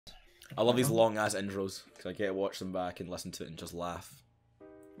I love these long ass intros because I get to watch them back and listen to it and just laugh.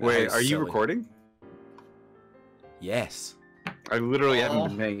 Wait, How are you silly. recording? Yes. I literally haven't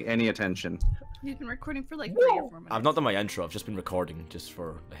been paying any attention. You've been recording for like 3 or 4 minutes. I've not done my intro. I've just been recording just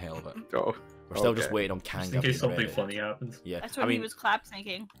for the hell of it. Oh, We're still just waiting on Just KANGA. in case being something ready. funny happens. Yeah. That's when he was clap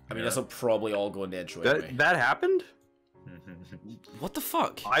syncing. I mean, this will probably all go in the intro anyway. that happened? What the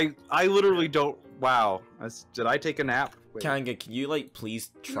fuck? I literally don't. Wow. Did I take a nap? Wait. KANGA, can you like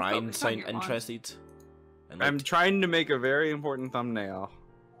please try and focus on sound your lawn. interested? And, I'm trying to make a very important thumbnail.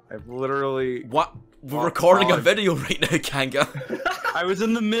 I've literally. What? We're Oh, recording a God. video right now, KANGA. I was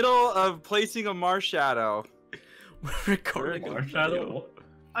in the middle of placing a Mars shadow. We're recording a video. Shadow?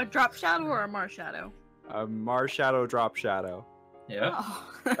 A drop shadow or a Mars shadow? A Mars shadow drop shadow. Yeah. Oh.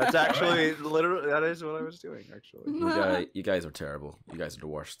 That's actually literally that is what I was doing. Actually. You guys are terrible. You guys are the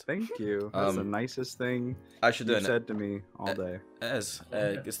worst. Thank you. That's the nicest thing I should do you said to me all day. It is.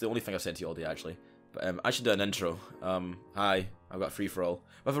 It's the only thing I've said to you all day, actually. But I should do an intro. Hi, I've got Free For All.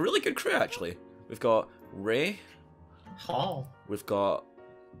 We have a really good crew, actually. We've got Ray. Hall. We've got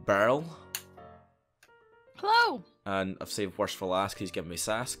Beryl. Hello. And I've saved worst for last because he's giving me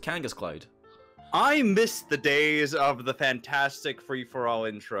sass. Kanga's Cloud. I miss the days of the fantastic free for all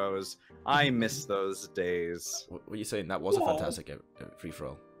intros. I miss those days. What are you saying? That was a fantastic Free For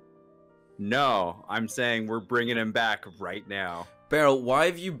All. No, I'm saying we're bringing him back right now. Beryl, why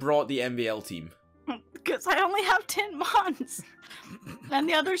have you brought the MBL team? Because I only have 10 mons. And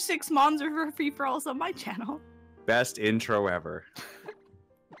the other 6 mons are for free for alls on my channel. Best intro ever.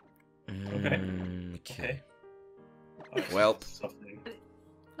 Okay. Well,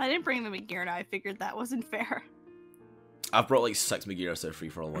 I didn't bring the Magirna. I figured that wasn't fair. I've brought like 6 Megiras to a Free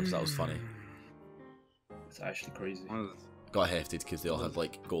For All once. That was funny. It's actually crazy. Got hefted because they all had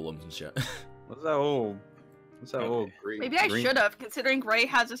like golems and shit. What's that old? What's that old green? Maybe I should have, considering Gray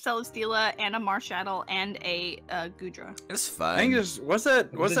has a Celesteela and a Marshadow and a Gudra. It's I fine. think just what's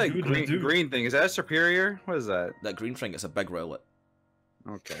that? What's that do, green, do. green thing? Is that a superior? What is that? That green thing, it's a big rowlet.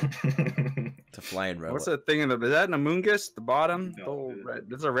 Okay. It's a flying rowlet. What's that thing in the? Is that an Amoongus? The bottom? No, The old dude. red.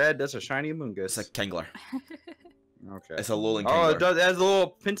 That's a red. That's a shiny Amoongus. It's a Kingler. Okay. It's a Lowland Oh, Kingler. it does. It has the little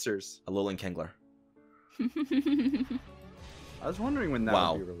pincers. A Lowland Kingler. I was wondering when that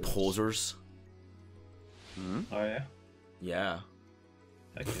Wow, would be released. posers. Hmm? Oh yeah. Yeah.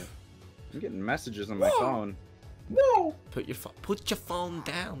 Heck yeah. I'm getting messages on my phone. No. Put your phone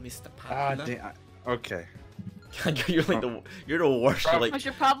down, Mr. Ah, Popular. damn. Okay. You're like you're the worst. You're like, I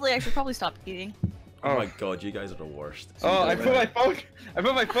should probably stop eating. oh my god, you guys are the worst. Oh, I put my phone. I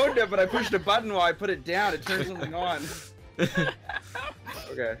put my phone down, but I pushed a button while I put it down. It turned something on.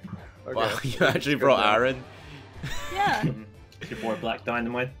 Okay. Wow, you actually brought Aaron. Yeah. Your boy Black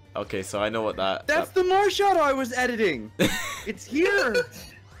Dynamite. Okay, so I know what that. That's the Mars shadow I was editing. It's here.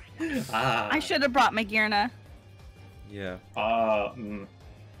 Ah. I should have brought Magirna. Yeah.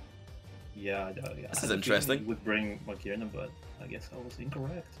 Yeah. This is interesting. Would bring Magirna, but I guess I was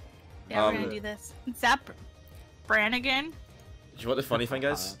incorrect. Yeah, we're gonna do this. Zap Brannigan. Do you know what the funny thing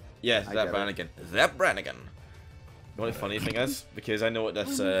is? Yeah, I that get Brannigan. That Brannigan. You know what the funny thing is? Because I know what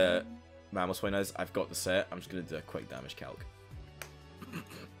this mammal swine is, I've got the set. I'm just gonna do a quick damage calc.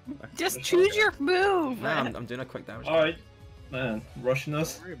 Just choose your move. No, I'm doing a quick damage calc. Alright, man, rushing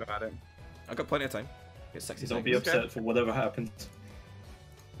us. Don't worry about it. I've got plenty of time. Get 60 Don't be seconds. upset for whatever happens.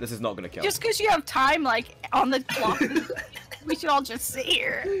 This is not gonna kill. Just because you have time, like on the clock, we should all just sit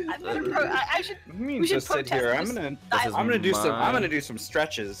here. I should. I mean, We should just sit here. protest I'm This is gonna do some. I'm mine. gonna do some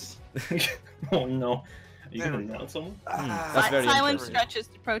stretches. Oh no. Are you gonna announce someone? That's very silent interesting. stretches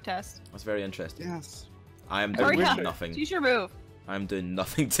to protest. That's very interesting. Yes. I am Hurry doing up. nothing. Choose your move. I'm doing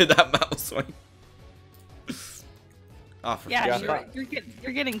nothing to that mammal swine. Ah, for Yeah, Yeah.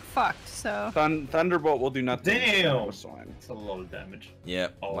 you're getting fucked. So Thunderbolt will do nothing. Damn! Swine. It's a lot of damage. Yeah,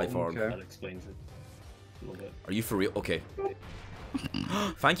 Oh, life orb. okay. That explains it. A little bit. Are you for real? Okay.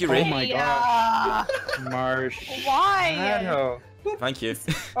 Thank you, Ray. Oh my Hey, god. Marsh. Why? Shadow. Thank you.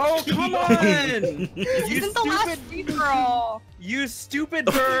 Oh come on! This You isn't the last free for all. You stupid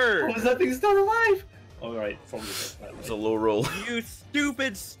Oh, bird! is that thing still alive? Alright, probably that It's a low roll. You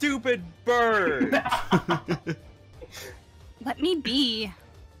stupid bird! Let me be.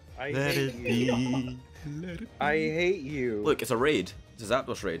 I hate you. I hate you. Look, it's a raid. It's a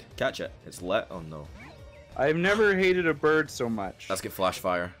Zapdos raid. Catch it. It's lit. Oh no. I've never hated a bird so much. Let's get Flash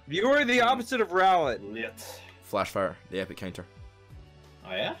Fire. You are the opposite of Rowlet. Lit. Flash Fire. The epic counter.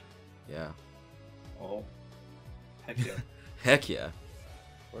 Oh yeah? Yeah. Oh. Heck yeah. Heck yeah.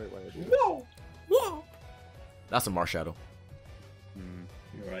 Wait. Whoa! Whoa. That's a Marshadow.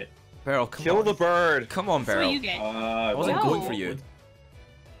 You're right. Beryl, come Kill on. the bird. Come on, That's what Beryl. you get. I wasn't No. going for you.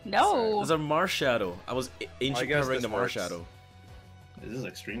 No. There's a Mars Shadow. I was ancient guess powering this the Mars works. Shadow. This is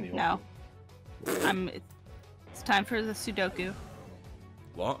extremely No. awesome. It's time for the Sudoku.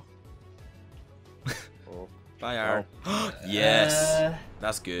 What? Oh. Bye, Aaron. Yes.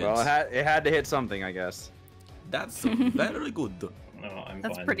 That's good. Well, it had to hit something, I guess. That's very good. No, I'm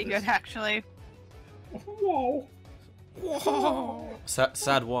That's fine pretty with good, this. actually. Whoa. Whoa.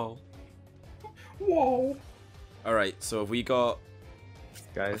 Sad wall. Whoa. All right, so we got.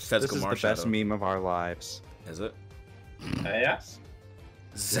 Guys, this Physical is the Mars best Shadow. meme of our lives. Is it? Yes.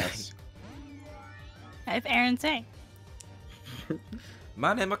 Yes. I have Aaron saying.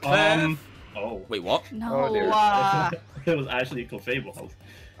 My name is Claire. Oh. Wait, what? No. Oh, dear. It was actually Clefable.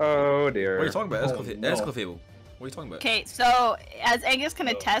 Oh dear. What are you talking about? Oh, no. Esclafable. What are you talking about? Okay, so as Angus can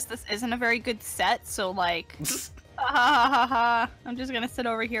Oh. attest, this isn't a very good set, so like, I'm just gonna sit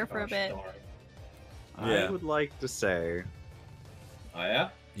over here for a Gosh bit. darn. I Yeah. would like to say Oh yeah?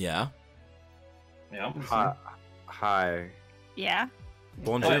 Yeah. Yeah, I'm hi. Yeah.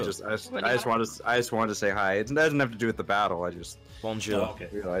 Bonjour. I just What do you wanted to say hi. It doesn't have to do with the battle. I just Bonjour. Oh, okay.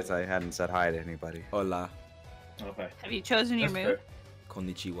 realized I hadn't said hi to anybody. Hola. Okay. Have you chosen your That's move?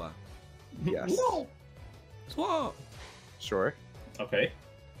 Konnichiwa. Yes. Whoa. What? Sure. Okay.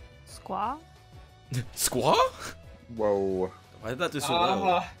 Squaw? Squaw? Whoa. Why did that do so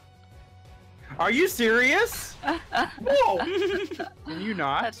well? Are you serious? Whoa. Can you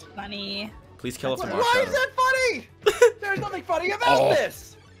not? That's funny. Please kill off the Why Mars is Shadow. that funny? There's nothing funny about Oh.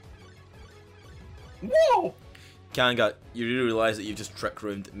 this. Whoa. Kanga, you really realize that you've just trick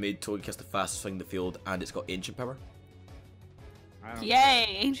round made Togekiss the fastest thing in the field, and it's got ancient power? I don't Yay,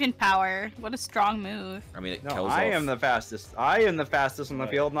 ancient power. What a strong move. I mean, it No, kills I off. am the fastest. I am the fastest on the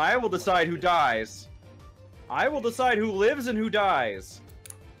Right. field, and I will decide who dies. I will decide who lives and who dies.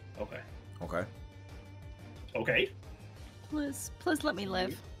 Okay. Okay. Please let me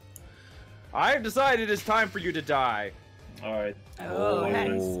live. I have decided it's time for you to die. All right. Oh,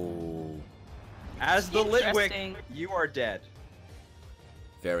 nice. Oh. As the Litwick, Interesting. you are dead.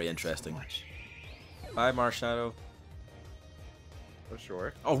 Very interesting. Bye, Mars Shadow. For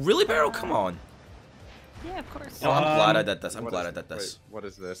sure. Oh, really, Barrel? Come on. Yeah, of course. Oh, I'm glad I Um, did this. I'm What glad is- I did this. Wait, what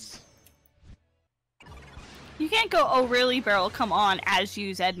is this? You can't go, oh really, Barrel, come on, as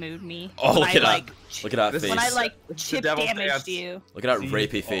you Zed-mood me. Oh, When look I, at that. like, Look at that This face. when I, is- like, It's the chip devil's damaged dance. you. Look at that See?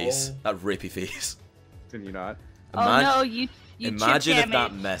 rapey face. Oh. That rapey face. Can you not? Oh no, you Imagine chip if that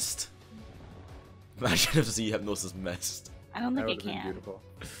damaged. missed. Imagine if the hypnosis missed. I don't think That it would've been can. beautiful.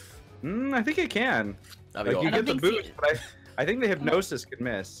 I think it can. That'd be Like, you I don't get the think boost, Z- but I think the hypnosis could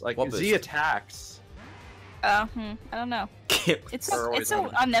miss. Like, What Z boost? attacks. I don't know. It's We're so, always it's so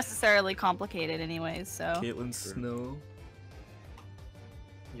on. unnecessarily complicated anyways, so. Caitlin Snow.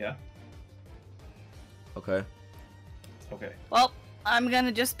 Yeah. Okay. Okay. Well, I'm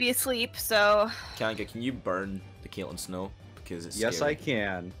gonna just be asleep, so. Kanga, can you burn the Caitlin Snow? Because it's Yes, I scary.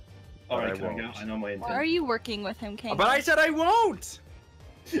 can. All But right, I Kanga. won't. I know my Why are intent. you working with him, King? But I said I won't!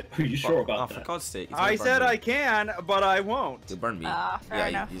 Are you sure Oh, about for that? God's sake. he's I gonna burn said me. I can, but I won't. He'll burn me. Fair Yeah,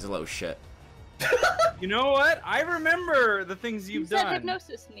 enough. he's a little shit. You know what? I remember the things You you've said done.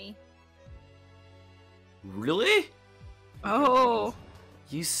 hypnosis me. Really? Oh,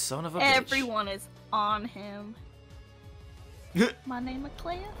 You son of a bitch. everyone is on him. My name is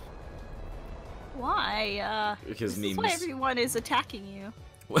Cliff. Why? Because This is why memes. everyone is attacking you.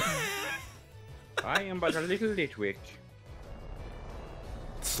 I am but a little Litwick.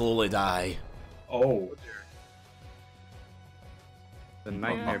 Slowly die. Oh, The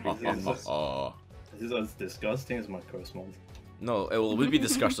nightmare begins. Oh. this is as disgusting as my curse month. No, it would be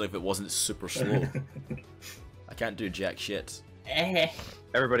disgusting if it wasn't super slow. I can't do jack shit.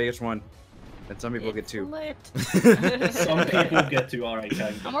 Everybody gets one. And some people get It's two. lit. Some people get to alright,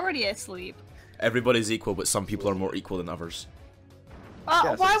 Kanga. I'm already asleep. Everybody's equal, but some people are more equal than others.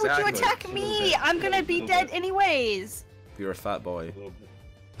 Yes, Why would you exactly. attack me? I'm gonna be dead anyways. You're a fat boy. A little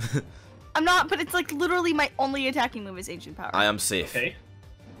bit. I'm not, but it's like literally my only attacking move is Ancient Power. I am safe. Okay.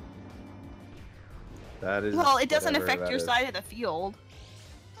 That is. Well, it doesn't whatever affect that your is. side of the field.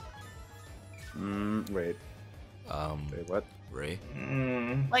 Wait. Wait, what? Ray.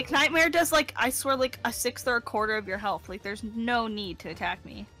 Like Nightmare does like I swear like a sixth or a quarter of your health. Like there's no need to attack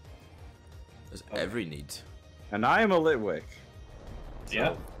me. There's Okay. every need. And I am a Litwick.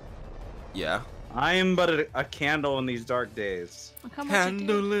 Yeah. Yeah. I am but a candle in these dark days. Look how much you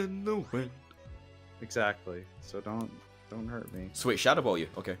do. in the wind. Exactly. So don't hurt me. So wait, Shadow Ball you?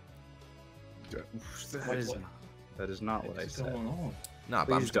 Okay. That is not what I What's said. going on? Nah,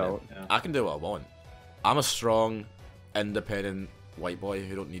 but I'm Please just gonna, don't. Yeah. I can do what I want. I'm a strong, independent white boy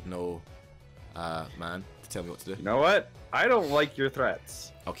who don't need no man to tell me what to do. You know what? I don't like your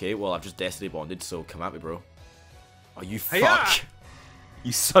threats. Okay, well, I've just destiny bonded, so come at me, bro. Oh, you Hi-ya! fuck!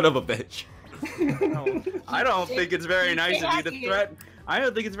 You son of a bitch. No, I don't think it's very nice of you to Yeah. threaten. I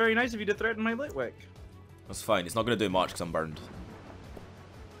don't think it's very nice of you to threaten my Litwick. That's fine. It's not gonna do much because I'm burned.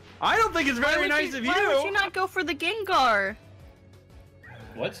 I don't think it's very nice of you. Why would you not go for the Gengar?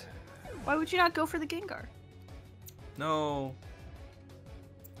 What? Why would you not go for the Gengar? No.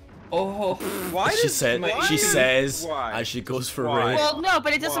 Oh. Why She does said. why? She says Why? as she goes for Why? raid. Well, no,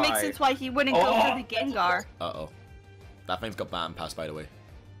 but it doesn't make Why? sense why he wouldn't go Oh. for the Gengar. Uh oh. That thing's got banned pass, by the way.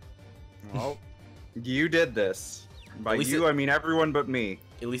 Well, you did this. By At least you, it- I mean everyone but me.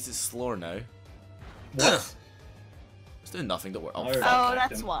 At least it's slower now. What? It's doing nothing. Don't worry. Oh, I already- fuck. Oh, fuck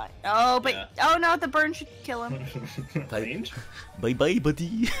that's him. why. Oh, but Yeah. oh no, the burn should kill him. Range? Bye bye,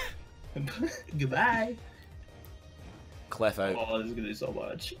 buddy. Goodbye. Clef out. Oh, this is gonna do so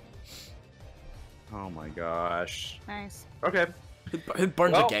much. Oh my gosh. Nice. Okay, Who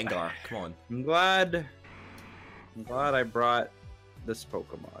burns Well- a Gengar? Come on. I'm glad I brought this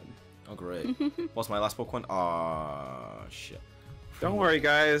Pokemon. Oh great. What's my last Pokemon? Ah shit. Don't worry,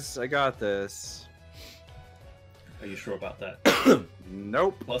 guys. I got this. Are you sure about that?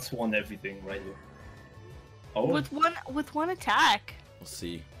 Nope. +1 everything right here. Oh, with one attack. We'll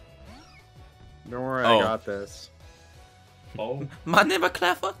see. Don't worry, Oh. I got this. oh. My name is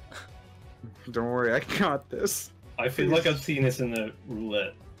Clever. Don't worry, I got this. I feel like I've seen this in the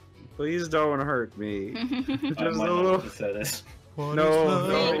roulette. Please don't hurt me. I Just might a not little. have said this. No, Zang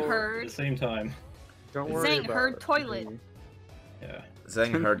no. At heard. the same time. Don't worry Zang about heard it. toilet. Yeah.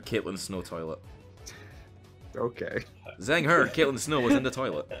 Zang heard Caitlyn Snow toilet. Okay. Zang heard Caitlyn Snow was in the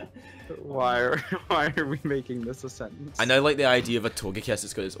toilet. Why are we making this a sentence? I now like the idea of a Togekiss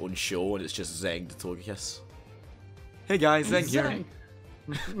that's got its own show and it's just Zang the Togekiss. Hey guys, Zang here.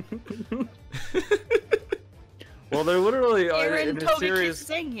 Well, they're literally Aaron in a Togekiss serious.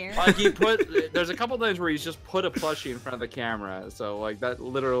 Zang here. Like he put, there's a couple times where he's just put a plushie in front of the camera, so like that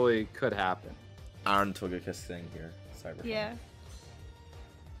literally could happen. Aaron Togekiss Zang here. Cyber. Yeah.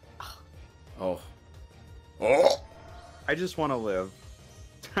 Oh. Oh! I just want to live.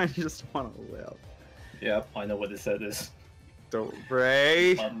 I just want to live. Yeah, I know what this set is. Don't,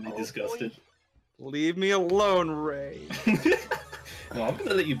 Ray. I'm disgusted. Leave me alone, Ray. No, I'm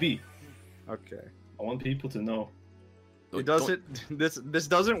gonna let you be. Okay. I want people to know. It doesn't. This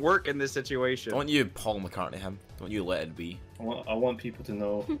doesn't work in this situation. Don't you Paul McCartney him. Don't you let it be. I want people to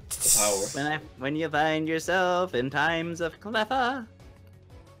know the power. When you find yourself in times of clever,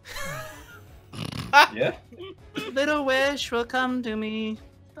 Yeah? little wish will come to me.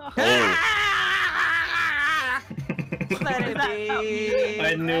 Oh. Let it be.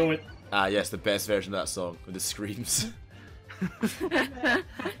 I knew it. Ah, yes, the best version of that song with the screams. Let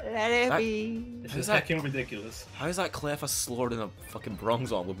it That- be. This How's is that- heckin' ridiculous. How is that Clef slower than a fucking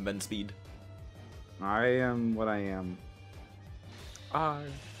Bronx on with min speed? I am what I am.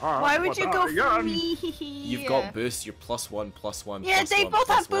 Why would you go for me? You've got boost, you're +1, +1, Yeah, they +1, both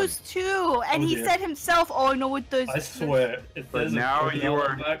have +1. boost too, and Oh, he dear. said himself, "Oh, I know what those." I swear, if But there's now a you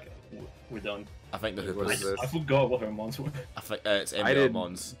are- back, we're done. I think the hook What was... is this? I forgot what her mons were. I think it's I ML didn't-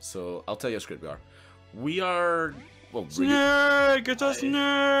 Mons, so I'll tell you how script we are. We are... Well, really... Snake, it's a I-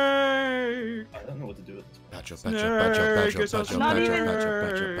 snake. I don't know what to do with this. Badger, Snake, badger, badger, it's a badger, badger, Not badger, even- badger,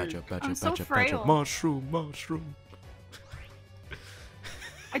 badger, badger, badger, I'm so badger, badger, frail. mushroom, mushroom.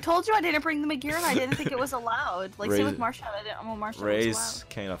 I told you I didn't bring the McGear, and I didn't think it was allowed. Like same with Raise- Marshall, I didn't. Well, Marshall was Ray's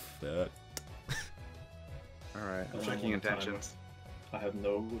kind of fucked. Alright, I'm Oh, checking one time. intentions. I have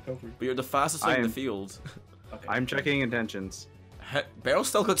no recovery. But you're the fastest I thing in the am- field. Okay. I'm checking intentions. Barrel's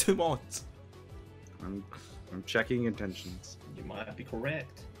still got 2 Mons. I'm checking intentions. You might be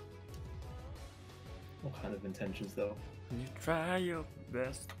correct. What kind of intentions, though? You try your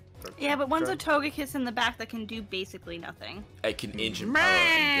best. Yeah, but one's a Togekiss in the back that can do basically nothing. I can ancient power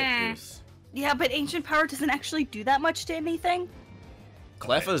and get boost. Yeah, but Ancient Power doesn't actually do that much to anything.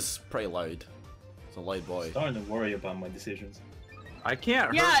 Clef pretty loud. It's a loud boy. Starting to worry about my decisions. I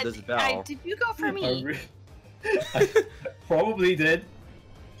can't Yeah, hurt this bell. did you go for I, me? I probably did.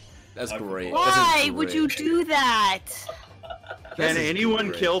 That's I- great. Why This is would great. you do that? Can This is anyone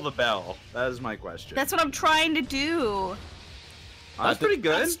great. kill the bell? That is my question. That's what I'm trying to do. That's pretty I'm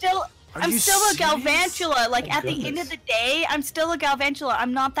good. still, Are I'm you still a serious? Galvantula. Like Oh, at the end goodness. of the day, I'm still a Galvantula.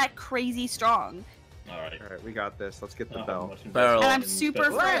 I'm not that crazy strong, Alright. Alright, we got this. Let's get the Not bell. much Barrel. and investment I'm in super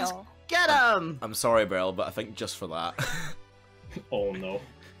special- Let's- frail. Get him! I'm sorry, Beryl, but I think just for that. Oh no.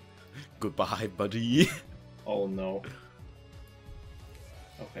 Goodbye, buddy. Oh no.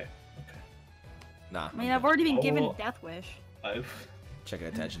 Okay. Nah. I mean, I've already been given Oh. Death Wish. I've. Checking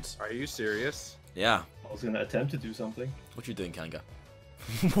intentions. Are you serious? Yeah. I was gonna attempt to do something. What you doing, Kanga?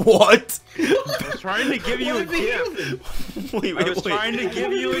 What? I was trying to give you a gift. Wait, I was trying to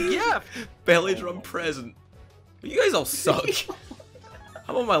give you a gift. Belly drum present. You guys all suck.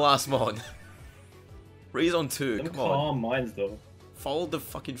 I'm on my last mon. Ray's on 2, Them come on. calm minds though. Follow the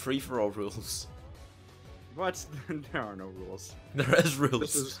fucking free-for-all rules. What? There are no rules. There is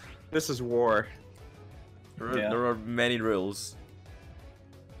rules. This is war. There are many rules.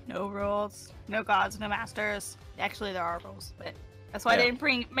 No rules, no gods, no masters. Actually, there are rules, but that's why I Yeah. didn't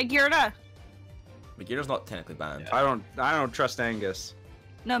bring Magirna. Magira's not technically banned. Yeah. I don't trust Angus.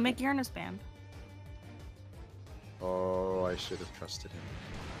 No, Magirna's banned. Oh, I should have trusted him.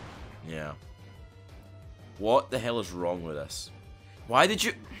 Yeah. What the hell is wrong with this? Why did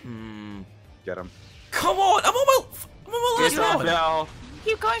you... Get him. Come on! I'm on my last Get one! Bell.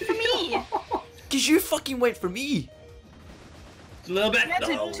 Keep going for me. Because you fucking went for me! A little bit. Yeah,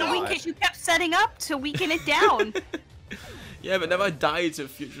 No, to weaken, you kept setting up to weaken it down. Yeah, but now I died to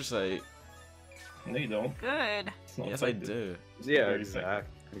future sight. No, you don't. Good. It's not Yes, I effective. do. Yeah, Very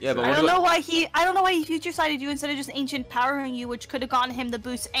exactly. Yeah, but I what don't do I- know why he future sighted you instead of just ancient powering you, which could have gotten him the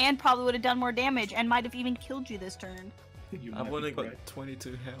boost and probably would have done more damage and might have even killed you this turn. You I've might only be got correct.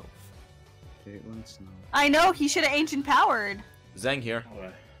 22 health. Caitlin Snow. I know he should have ancient powered. Zeng here.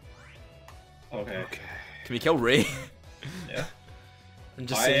 Alright. Okay. Okay. Can we kill Ray? Yeah. And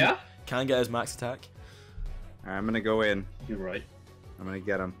just Ah, say yeah? can get his max attack? Alright, I'm gonna go in. You're right. I'm gonna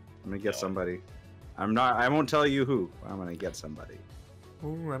get him. I'm gonna get No. somebody. I won't tell you who. I'm gonna get somebody.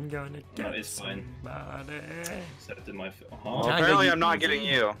 Ooh, I'm gonna No, it's fine. somebody. Set it in my. Well, Kanga, apparently you- I'm not getting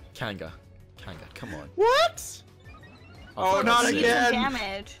you. Kanga. Kanga, come on. What? Oh, for not God's Take sake. some again.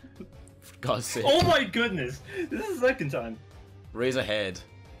 damage. For God's sake. Oh my goodness! This is the second time. Ray's ahead.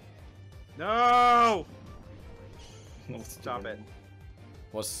 No! No, Stop it.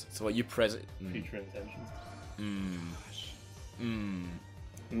 So what you present? Future intentions.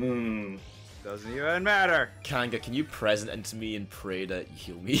 Mmm. Doesn't even matter. Kanga, can you present into me and pray that you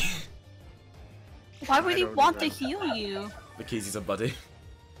heal me? Why would I he don't want to even- heal you? Because he's a buddy.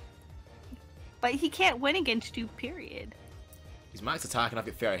 But he can't win against you, period. He's max attack and I've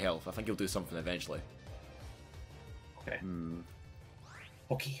got 30 health. I think he'll do something eventually. Okay.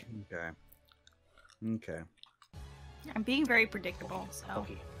 Okay. Okay. Okay. I'm being very predictable, so.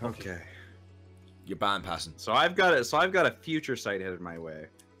 Okay. Okay. You're ban passing. So I've got it. So I've got a future sight headed my way.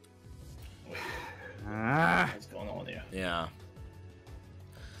 Wait, Ah. what's going on here? Yeah.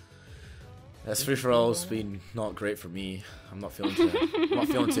 This free for all's been not great for me. I'm not feeling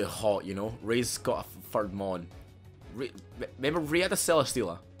too hot, you know. Ray's got a third mon. Remember Ray had a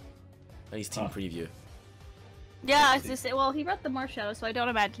Celesteela in his team preview. Yeah, I was just say, well, he brought the Marshadow, so I don't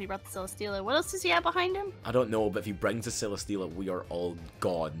imagine he brought the Celesteela. What else does he have behind him? I don't know, but if he brings the Celesteela, we are all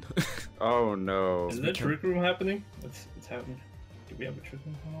gone. Oh no. Is there a trick room happening? What's happening? Do we have a trick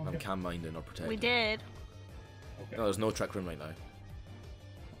room going on I'm here? cam minding or protecting. We did. Okay. No, there's no trick room right now.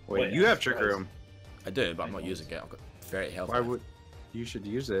 Wait, Wait, you I'm have trick surprised. room. I do, but I'm not using it. I've got 30 health. Why left. would you should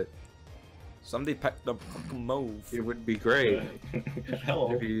use it? Somebody pick the fucking move. It would be great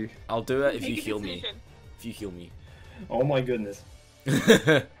Hello. if you. I'll do it if you Make a heal me. decision. If you heal me. Oh my goodness.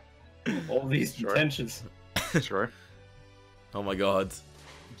 All these Sure. intentions. Sure. Oh my god.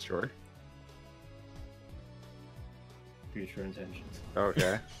 Sure. Future intentions.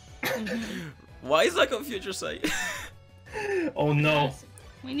 Okay. Why is that got future sight? Oh no. Yes.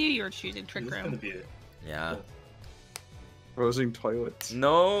 We knew you were choosing Trick This is gonna Room. be it. Yeah. Closing toilets.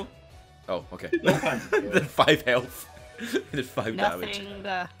 No. Oh, okay. No time to do Did it. 5 health. Did 5 damage. Nothing.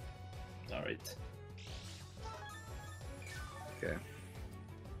 Alright. Okay.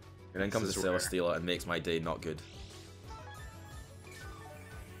 And then comes This the is rare. Celesteela and makes my day not good.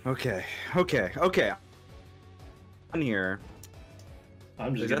 Okay. Okay. Okay. On here.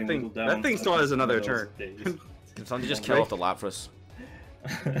 I'm just That getting thing- whittled down. that thing still has another turn. There's Can somebody just kill off the Lapras?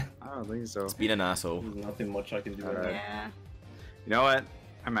 I don't think so. It's been an asshole. nothing much I can do right Alright. now. Yeah. You know what?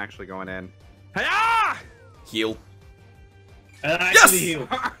 I'm actually going in. Hi-ya! Heal. And I Yes! actually healed.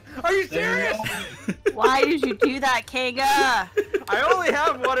 Are you There serious? we go. Why did you do that, Kanga? I only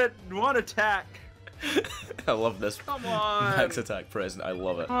have one attack. I love this Come on. max attack present. I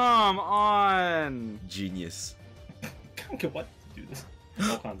love it. Come on. Genius. Can't get what to do this.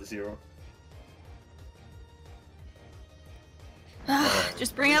 All kinds of zero.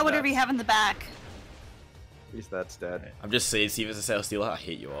 Just bring out whatever you have in the back. At least that's dead. I'm just saying, see if it's a Celesteela. I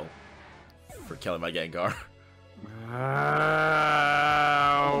hate you all for killing my Gengar.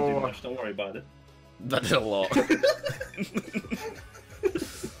 I won't do Ow. much, don't worry about it. That did a lot.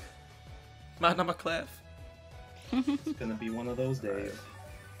 Man, I'm a clef. It's gonna be one of those days.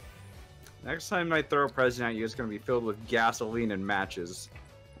 Next time I throw a present at you, it's gonna be filled with gasoline and matches.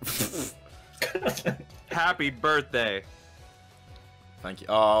 Happy birthday! Thank you.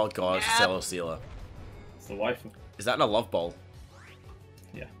 Oh god, it's a Yep. Celesteela. It's the wife. Is that in a love ball?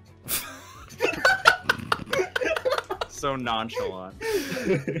 Yeah. So nonchalant.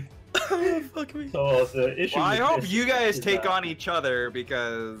 Fuck me. So the issue. Well, I with hope this you guys is take that- on each other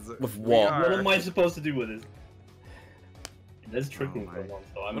because With we what? are- What am I supposed to do with it? There's tricking Oh going my- on,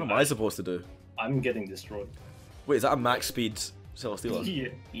 so What am I supposed to do? I'm getting destroyed. Wait, is that a max speed Celesteela? Yeah.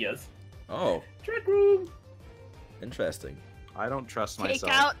 Yes. Oh, Trick room. interesting. I don't trust Take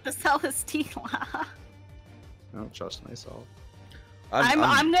myself. out the Celesteela. I don't trust myself.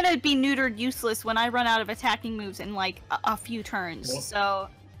 I'm gonna be neutered useless when I run out of attacking moves in like a few turns. What? So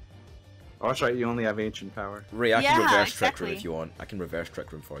Oh, that's right. You only have ancient power. Ray, I can Yeah, reverse trick room exactly. if you want. I can reverse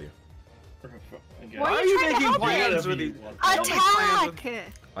trick room for you. Why are you trying to help plans it? with these? Attack!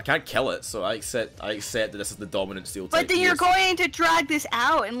 I can't kill it, so I accept that this is the dominant steel type. But then he you're is. going to drag this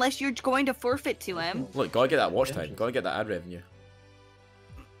out unless you're going to forfeit to him. Look, gotta get that watch time. Gotta get that ad revenue.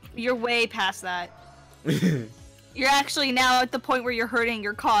 You're way past that. You're actually now at the point where you're hurting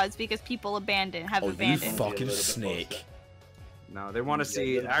your cause because people have Oh, you abandoned. fucking bit snake. No, they want to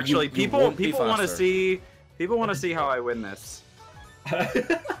see. Yeah, Actually, you people won't be people want to faster. see. People want to see how I win this.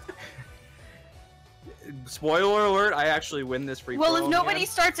 Spoiler alert! I actually win this free. Well, if for all nobody again.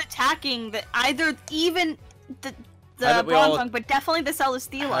 starts attacking even the How about we all- Bronzong, but definitely the How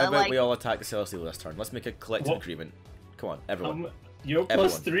Celesteela, about like we all attack the Celesteela this turn? Let's make a collective What? agreement. Come on, everyone. You're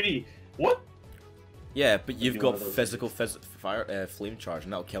plus 3. What? Yeah, but you've do got one of those physical fire, flame charge,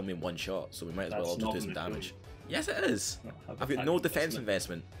 and that'll kill me in one shot. So we might as well That's all just not do some gonna kill damage. you. Yes, it is. No, I've got no defense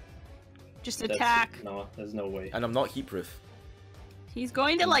investment, just That's- attack. No, there's no way. and I'm not heat proof. He's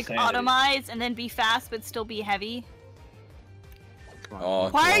going to like Insanity. automize and then be fast but still be heavy. Come on. Oh,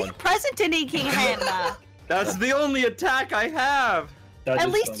 Why are come you on. presenting Hannah? That's the only attack I have. That At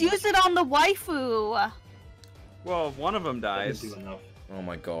is least dumb. use it on the waifu. Well, if one of them That dies. doesn't do enough. Oh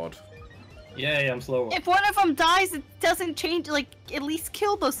my god. Yay, I'm slower. If one of them dies, it doesn't change. Like, at least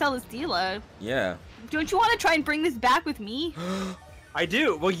kill those Celesteela. Yeah. Don't you want to try and bring this back with me? I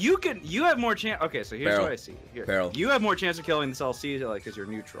do. Well, you can. You have more chance. Okay, so here's Barrel. what I see. Here. Barrel. You have more chance of killing the Celesteela because you're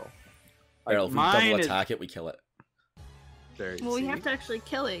neutral. Like, Barrel, if we mine double is- attack it, we kill it. There you Well, we see. have to actually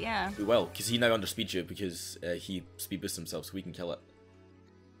kill it, yeah. We will, because he now underspeeds you because he speed boosts himself, so we can kill it.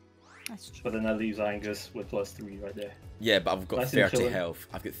 That's true. But then that leaves Angus with plus 3 right there. Yeah, but I've got Nice and 30 chilling. health.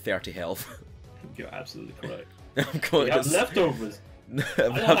 I've got 30 health. You're absolutely correct. I've got, You have leftovers. I've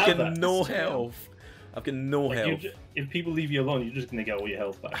don't have got that. no That's true. health. I've got no Like, health. if people leave you alone, you're just gonna get all your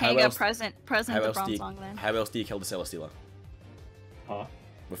health back. How Hang a else- present How the else, do you, Bronzong then. how else do you kill the Celesteela? Huh?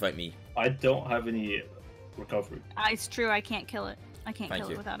 Without me. I don't have any recovery. It's true, I can't kill it. I can't Thank kill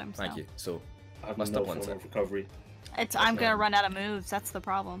you. it without him. Thank so. you. So, I have Must no double form into of recovery. I'm gonna Um, run out of moves. That's the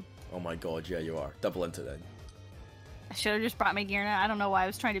problem. oh my god, yeah, you are. Double into then. I should have just brought my gear now. I don't know why I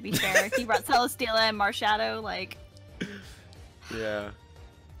was trying to be fair. He brought Celesteela and Marshadow. Like, Yeah.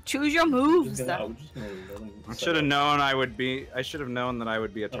 choose your I'm moves. just gonna let them I set should have up. known I would be. I should have known that I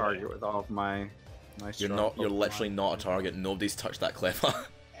would be a Okay. target with all of my. You're strong not. You're Pokemon. literally not a target. Nobody's touched that clever.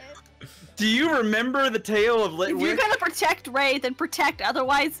 Do you remember the tale of If you're Litwick? gonna protect Ray, then protect.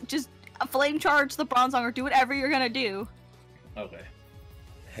 Otherwise, just flame charge the Bronzong or do whatever you're gonna do. Okay.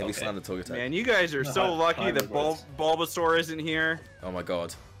 Heavy Okay. slam the Togetic. Man, you guys are so High- lucky high that regrets. Bulbasaur isn't here. Oh my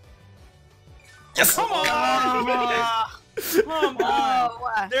god. Yes! Come on! Come on!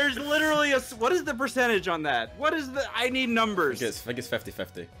 Oh, There's literally a. What is the percentage on that? What is the? I need numbers. I think it's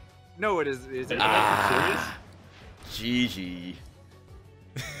 50-50. No, it is. Is it? Ah. GG.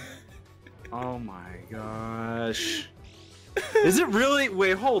 Oh my gosh. Is it really?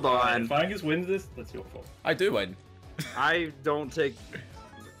 Wait, hold on. If Angus wins this, that's your fault. I do win. I don't take.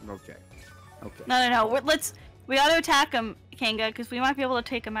 Okay. Okay. no. We gotta attack him, Kanga, because we might be able to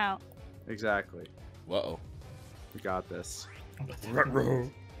take him out. Exactly. Whoa. We got this. Ruh-roh.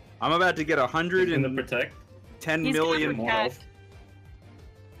 I'm about to get He's gonna 110 protect. He's gonna million. more protect. health.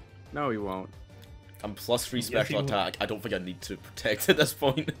 No, he won't. I'm +3 Yes, special he will. attack. I don't think I need to protect at this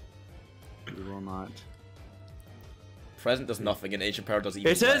point. He will not. Present does nothing, and Ancient Power does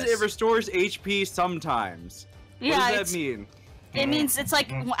even It says less. it restores HP sometimes. Yeah, what does it's, that mean? it means it's like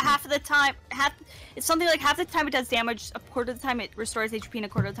half of the time. It's something like half the time it does damage, a quarter of the time it restores HP, and a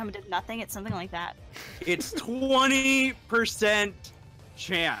quarter of the time it does nothing. It's something like that. It's 20%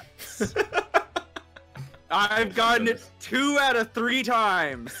 chance. I've gotten it 2 out of 3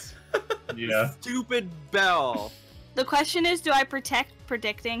 times. Yeah. Stupid bell. The question is, do I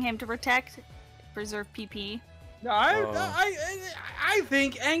predicting him to protect, preserve PP? No, I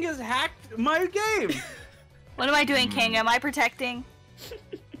think Anga's hacked my game. What am I doing, King? Am I protecting?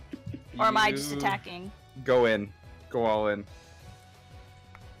 Or am I just You attacking? Go in. Go all in.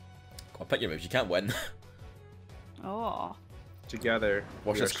 I'll pick your moves. You can't win. Oh. Together.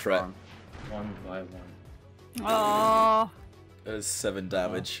 Watch we are this crit. strong. 1 by 1. Oh. It is 7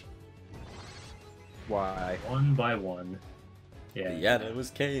 damage. Why? 1 by 1. Yeah. Yeah, it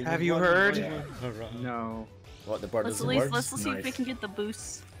was Kane. Have you heard? No. What, the bird Let's doesn't at least work? let's see if we Nice. can get the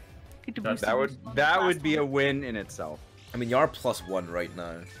boost. Get the That- boost. That would be a win in itself. I mean, you are +1 right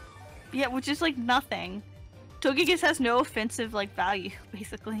now. Yeah, which is like nothing. Togekiss has no offensive like value,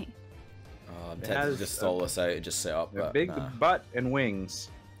 basically. I'm It tempted to has just stall this out and just set up, A but big nah. butt and wings.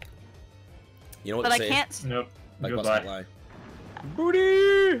 You know what But I they say? can't. Nope. Like, what's Goodbye. that lie?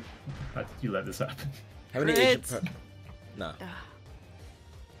 Booty! I think you let this happen. How many Crits. agent per... Nah. Ugh.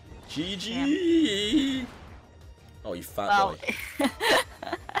 GG! Oh, you fat Well, boy.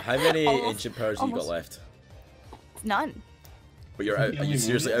 How many almost- ancient powers have you got almost. left? none. But you're out. Are you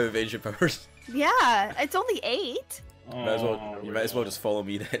seriously out of ancient powers? Yeah, it's only 8. You might as well just follow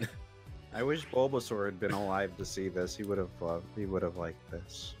me then. I wish Bulbasaur had been alive to see this. He would have loved. He would have liked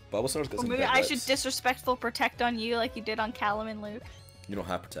this. Bulbasaur's got Or some maybe big I lips. should disrespectful protect on you like you did on Callum and Luke. You don't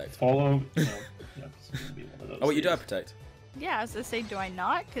have protect. Follow. No, yeah, it's gonna be one of those Oh, wait, you do things. have protect. Yeah, I was gonna say, do I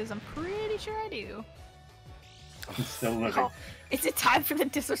not? Because I'm pretty sure I do. He's still living. Oh, is it time for the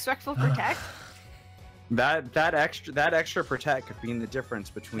disrespectful protect? That extra protect could be the difference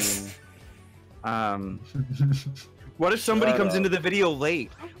between. What if somebody Shut comes up. into the video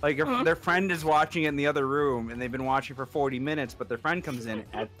late? Like if their friend is watching it in the other room and they've been watching for 40 minutes, but their friend comes in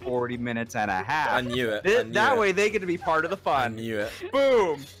at 40 minutes and a half. I knew it. I knew That it. way they get to be part of the I fun. knew it.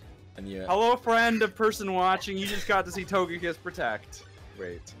 Boom! I knew it. Hello, friend of person watching. You just got to see Togekiss protect.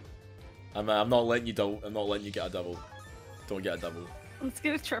 Wait. I'm not letting you double. I'm not letting you get a double. Don't get a double. Let's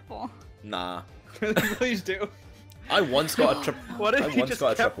get a triple. Nah. Please do. I once got a triple. What I if you once just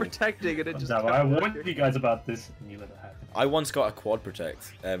got a kept triple. protecting and it just No, kept I warned working? you guys about this and you let it happen. I once got a quad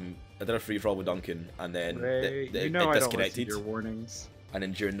protect. I did a free for all with Duncan, and then Ray, it you know it I don't listen to disconnected. your warnings. And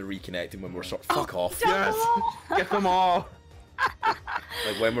then during the reconnecting, when we were sort of fuck off, Yes! Get them all!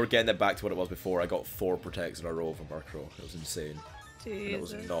 like when we were getting it back to what it was before, I got 4 protects in a row from Murkrow. It was insane, and it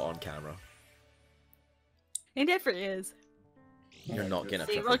was Jesus. not on camera. It never is. You're not getting a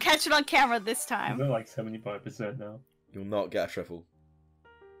See, triple. we'll catch it on camera this I'm time. at like 75% now. You'll not get a triple.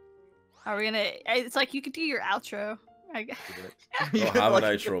 Are we gonna? It's like you could do your outro. I don't have an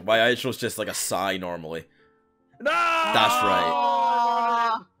outro. My outro's just like a sigh normally. No! That's right.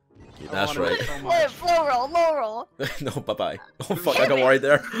 Aw. Yeah, that's I wanted right. it so Wait, much. low roll, low roll. No, bye bye. Oh fuck! I got worried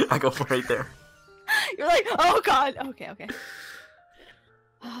there. I got worried there. You're like, oh god. Okay, okay.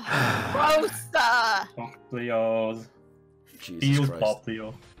 Gross. Popplios. Jesus Feels Christ.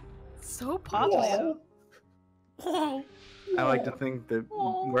 Popplio. So popular. I like to think that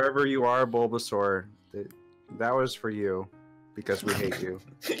wherever you are, Bulbasaur, that was for you. Because we hate you.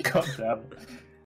 God damn it.